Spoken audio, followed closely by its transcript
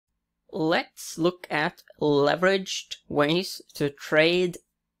Let's look at leveraged ways to trade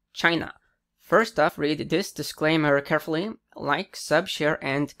China. First off, read this disclaimer carefully, like, sub, share,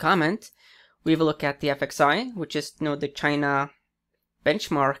 and comment. We will look at the FXI, which is the China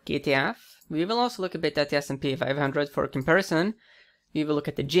benchmark ETF. We will also look a bit at the S&P 500 for comparison. We will look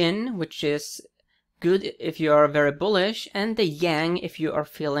at the YINN, which is good if you are very bullish, and the Yang if you are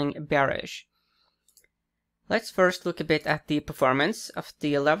feeling bearish. Let's first look a bit at the performance of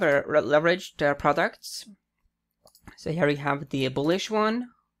the leveraged products. So here we have the bullish one,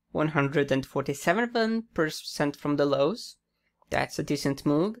 147% from the lows. That's a decent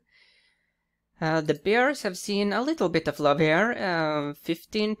move. The bears have seen a little bit of love here,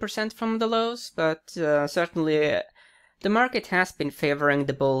 15% from the lows, but certainly the market has been favoring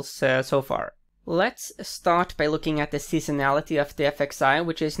the bulls so far. Let's start by looking at the seasonality of the FXI,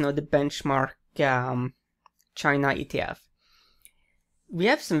 which is the benchmark China ETF. We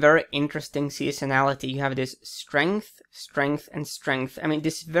have some very interesting seasonality. You have this strength, strength, and strength. I mean,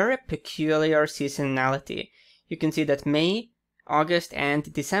 this very peculiar seasonality. You can see that May, August,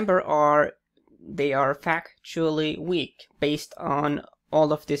 and December are factually weak based on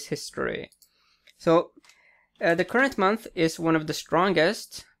all of this history. So the current month is one of the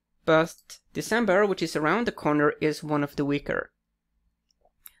strongest, but December, which is around the corner, is one of the weaker.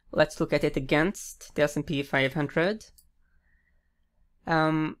 Let's look at it against the S&P 500.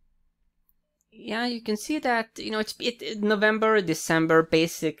 Yeah, you can see that, it's November, December,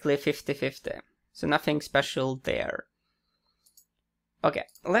 basically 50-50. So nothing special there. Okay,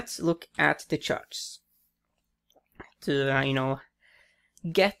 let's look at the charts to,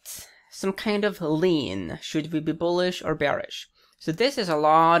 get some kind of lean. Should we be bullish or bearish? So this is a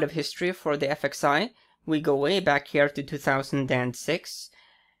lot of history for the FXI. We go way back here to 2006.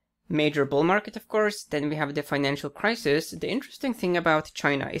 Major bull market, of course. Then we have the financial crisis. The interesting thing about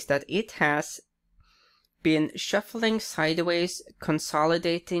China is that it has been shuffling sideways,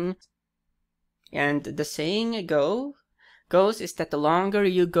 consolidating. And the saying goes is that the longer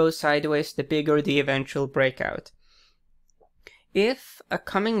you go sideways, the bigger the eventual breakout. If a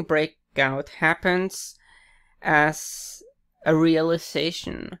coming breakout happens as a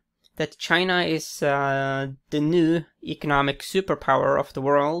realization that China is the new economic superpower of the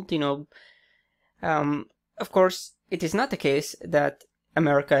world, of course, it is not the case that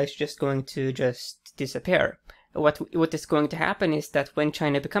America is just going to disappear. What is going to happen is that when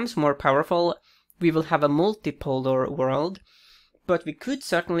China becomes more powerful, we will have a multipolar world, but we could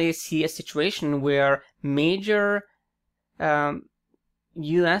certainly see a situation where major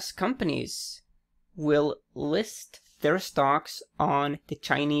US companies will list their stocks on the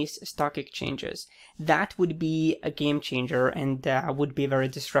Chinese stock exchanges. That would be a game changer and would be very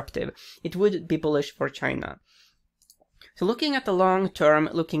disruptive. It would be bullish for China. So looking at the long term,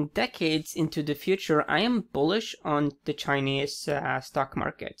 looking decades into the future, I am bullish on the Chinese stock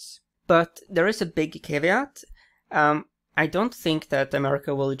markets. But there is a big caveat. I don't think that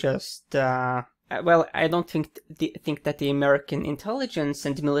America will just I don't think that the American intelligence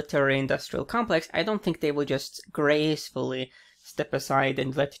and military industrial complex, I don't think they will just gracefully step aside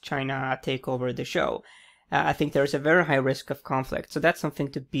and let China take over the show. I think there's a very high risk of conflict. So that's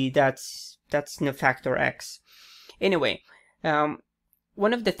something to be, that's factor X. Anyway,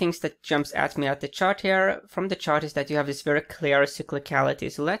 one of the things that jumps at me at the chart here, from the chart, is that you have this very clear cyclicality.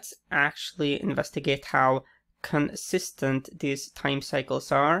 So let's actually investigate how consistent these time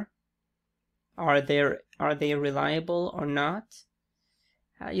cycles are. Are they reliable or not?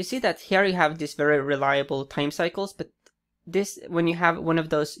 You see that here you have these very reliable time cycles, but this, when you have one of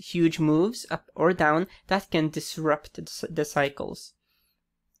those huge moves up or down, that can disrupt the cycles.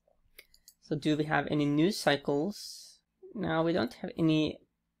 So do we have any new cycles? No, we don't have any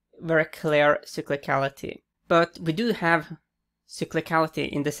very clear cyclicality, but we do have cyclicality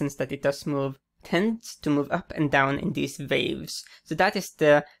in the sense that it does tends to move up and down in these waves. So that is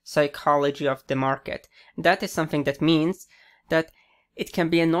the psychology of the market. That is something that means that it can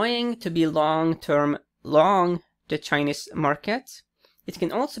be annoying to be long-term long the Chinese market. It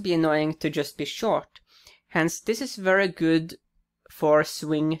can also be annoying to just be short. Hence, this is very good for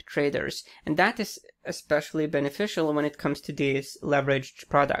swing traders. And that is especially beneficial when it comes to these leveraged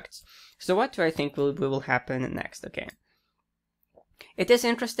products. So what do I think will happen next? Okay. It is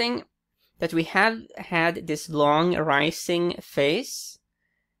interesting that we have had this long rising phase.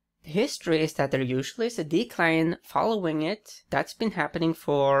 The history is that there usually is a decline following it. That's been happening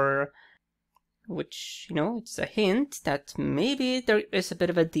for, which, it's a hint that maybe there is a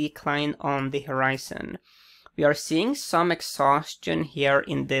bit of a decline on the horizon. We are seeing some exhaustion here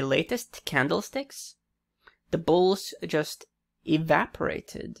in the latest candlesticks. The bulls just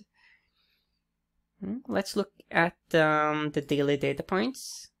evaporated. Let's look at the daily data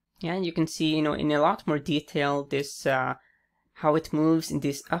points. Yeah, and you can see, in a lot more detail this how it moves in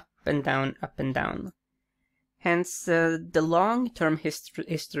this up and down, up and down. Hence, the long-term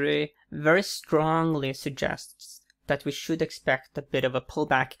history very strongly suggests that we should expect a bit of a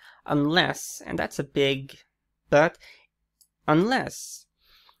pullback unless, and that's a big but, unless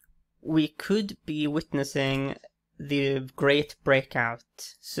we could be witnessing the great breakout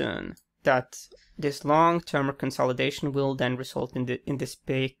soon, that this long-term consolidation will then result in this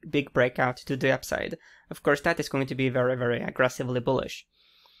big breakout to the upside. Of course, that is going to be very, very aggressively bullish.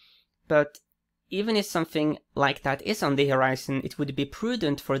 But even if something like that is on the horizon, it would be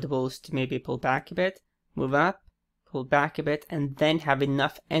prudent for the bulls to maybe pull back a bit, move up, pull back a bit, and then have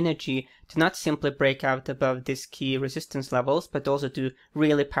enough energy to not simply break out above these key resistance levels, but also to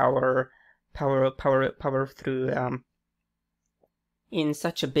really power through in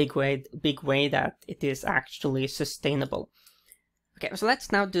such a big way that it is actually sustainable. Okay, so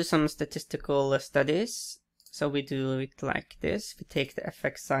let's now do some statistical studies. So we do it like this. We take the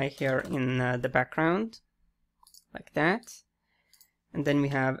FXI here in the background, like that. And then we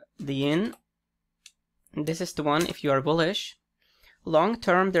have the YINN. And this is the one if you are bullish. Long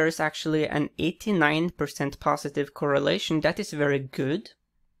term, there is actually an 89% positive correlation. That is very good.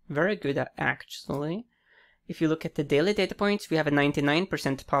 Very good, actually. If you look at the daily data points, we have a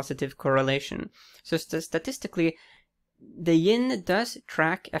 99% positive correlation. So statistically, the YINN does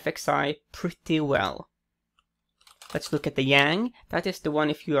track FXI pretty well. Let's look at the Yang. That is the one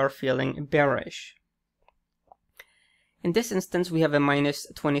if you are feeling bearish. In this instance, we have a minus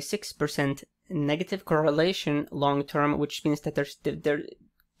 26% negative correlation long term, which means that there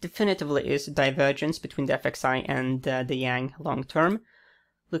definitively is divergence between the FXI and the Yang long term.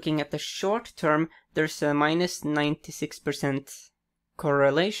 Looking at the short term, there's a minus 96%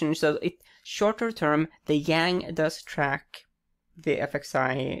 correlation. So shorter term, the Yang does track the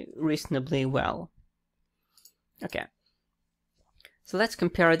FXI reasonably well. Okay, so let's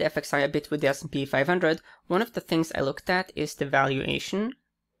compare the FXI a bit with the S&P 500. One of the things I looked at is the valuation.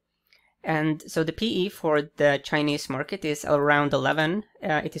 And so the PE for the Chinese market is around 11.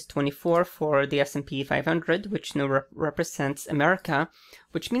 It is 24 for the S&P 500, which now represents America,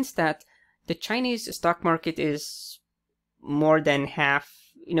 which means that the Chinese stock market is more than half.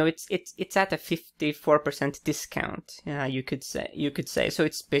 It's at a 54% discount. You could say. So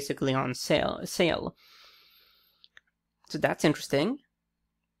it's basically on sale. So that's interesting.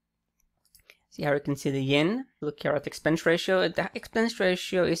 See, here you can see the YINN. Look here at expense ratio. The expense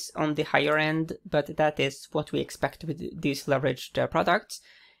ratio is on the higher end, but that is what we expect with these leveraged products.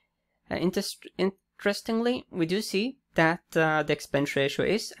 Interestingly, we do see that the expense ratio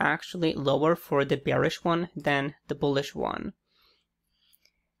is actually lower for the bearish one than the bullish one.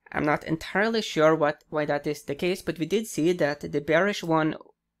 I'm not entirely sure why that is the case, but we did see that the bearish one,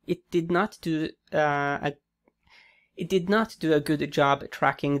 it did not do a good job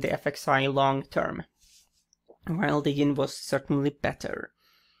tracking the FXI long term, while the YINN was certainly better.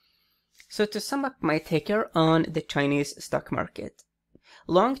 So to sum up my take here on the Chinese stock market,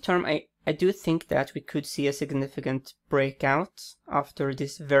 long term I do think that we could see a significant breakout after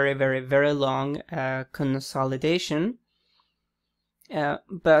this very, very, very long consolidation.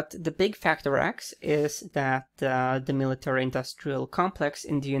 But the big factor X is that the military-industrial complex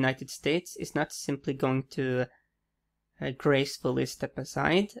in the United States is not simply going to gracefully step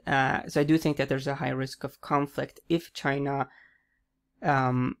aside. So I do think that there's a high risk of conflict if China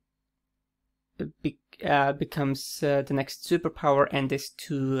becomes the next superpower and is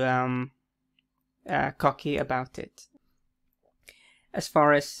too cocky about it. As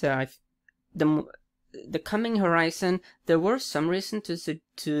far as the coming horizon, there were some reason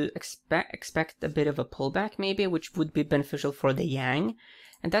to expect a bit of a pullback maybe, which would be beneficial for the Yang.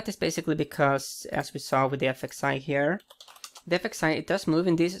 And that is basically because, as we saw with the FXI here, the FXI, it does move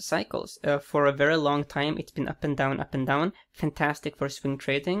in these cycles. For a very long time, it's been up and down, fantastic for swing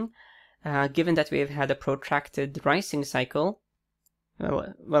trading. Given that we've had a protracted rising cycle,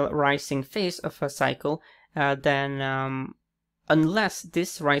 rising phase of a cycle, then unless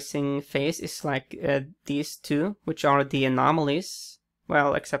this rising phase is like these two, which are the anomalies,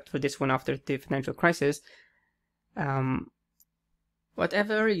 well, except for this one after the financial crisis,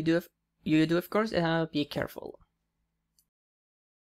 whatever you do, of course, be careful.